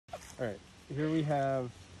All right, here we have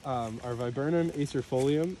our Viburnum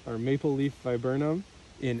acerifolium, our maple leaf viburnum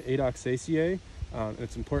in Adoxaceae. And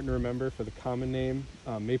it's important to remember for the common name,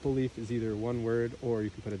 maple leaf is either one word or you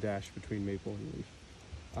can put a dash between maple and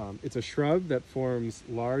leaf. It's a shrub that forms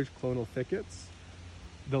large clonal thickets.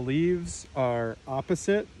 The leaves are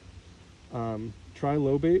opposite,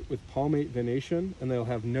 trilobate with palmate venation, and they'll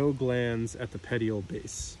have no glands at the petiole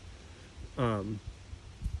base.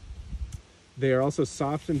 They are also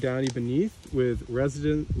soft and downy beneath with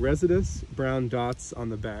residus brown dots on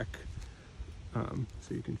the back.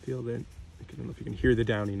 So you can feel that, I don't know if you can hear the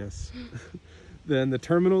downiness. Then the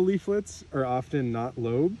terminal leaflets are often not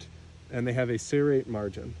lobed and they have a serrate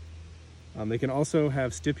margin. They can also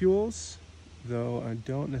have stipules, though I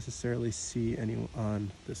don't necessarily see any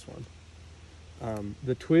on this one.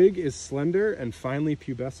 The twig is slender and finely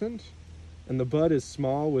pubescent, and the bud is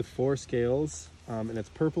small with 4 scales, and it's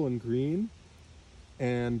purple and green,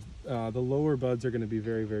 and the lower buds are going to be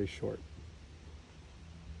very, very short.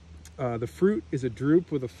 The fruit is a drupe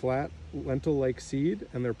with a flat lentil-like seed,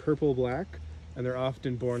 and they're purple-black, and they're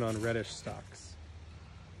often borne on reddish stalks.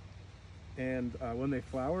 And when they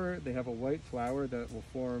flower, they have a white flower that will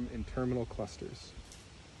form in terminal clusters.